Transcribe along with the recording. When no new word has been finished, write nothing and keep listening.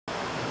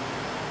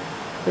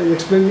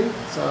explain me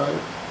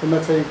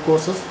MFI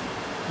courses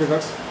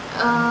regards.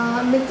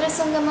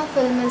 MITHRASANGAMA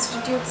Film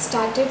Institute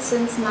started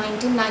since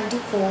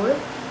 1994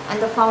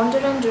 and the founder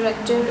and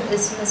director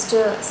is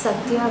Mr.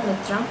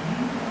 Sathyamithra.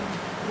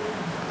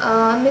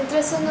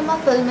 MITHRASANGAMA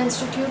Film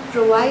Institute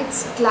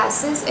provides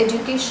classes,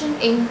 education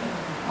in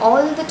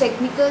all the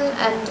technical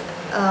and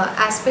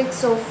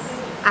aspects of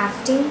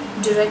acting,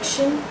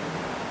 direction,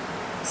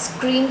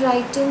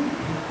 screenwriting,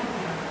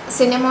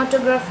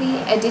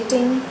 cinematography,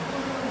 editing,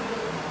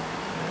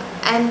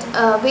 and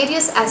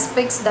various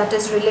aspects that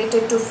is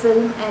related to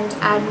film and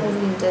ad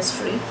movie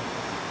industry.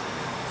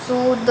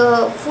 So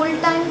the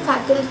full-time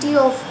faculty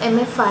of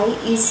MFI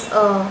is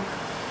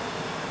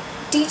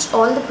teach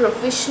all the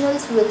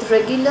professionals with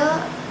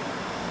regular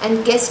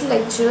and guest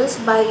lectures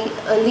by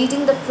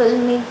leading the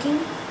filmmaking,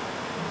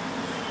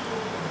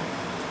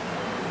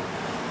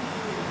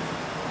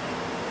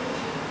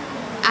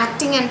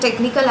 acting and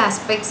technical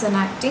aspects in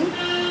acting.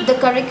 The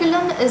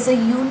curriculum is a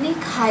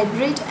unique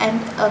hybrid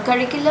and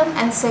curriculum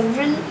and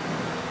several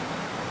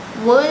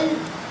world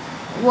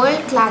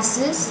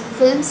classes,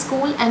 film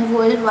school and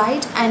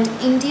worldwide, and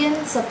Indian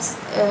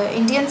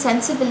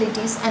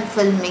sensibilities and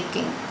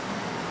filmmaking.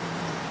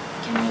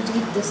 Can I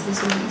read this? This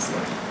will be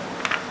easier.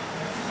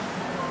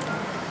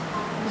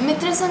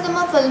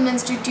 MITHRASANGAMA Film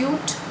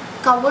Institute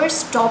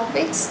covers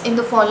topics in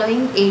the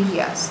following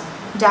areas: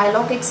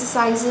 dialogue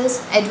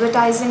exercises,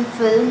 advertising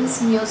films,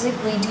 music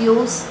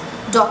videos,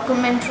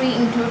 documentary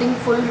including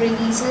full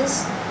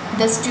releases,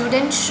 the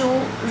student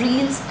show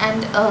reels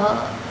and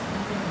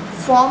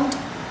formed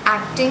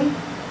acting,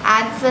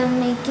 ad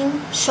filmmaking,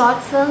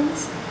 short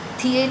films,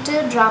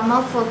 theatre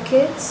drama for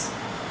kids,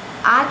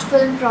 art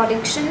film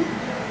production,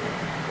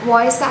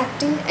 voice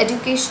acting,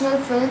 educational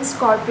films,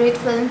 corporate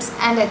films,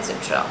 and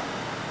etc.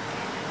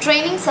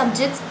 Training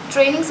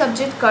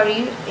subject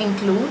career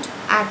include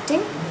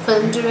acting,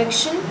 film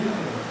direction,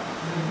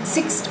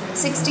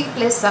 60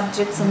 plus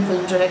subjects in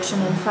film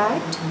direction, in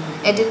fact,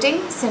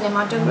 editing,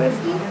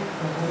 cinematography,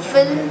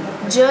 film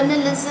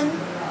journalism,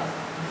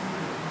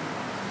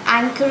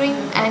 anchoring,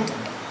 and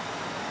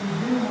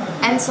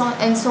so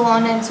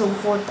on and so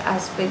forth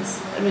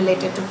aspects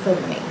related to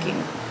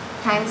filmmaking.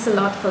 Thanks a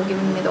lot for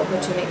giving me the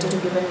opportunity to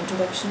give an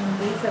introduction and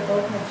brief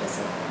about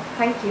MITHRASANGAMA.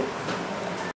 Thank you.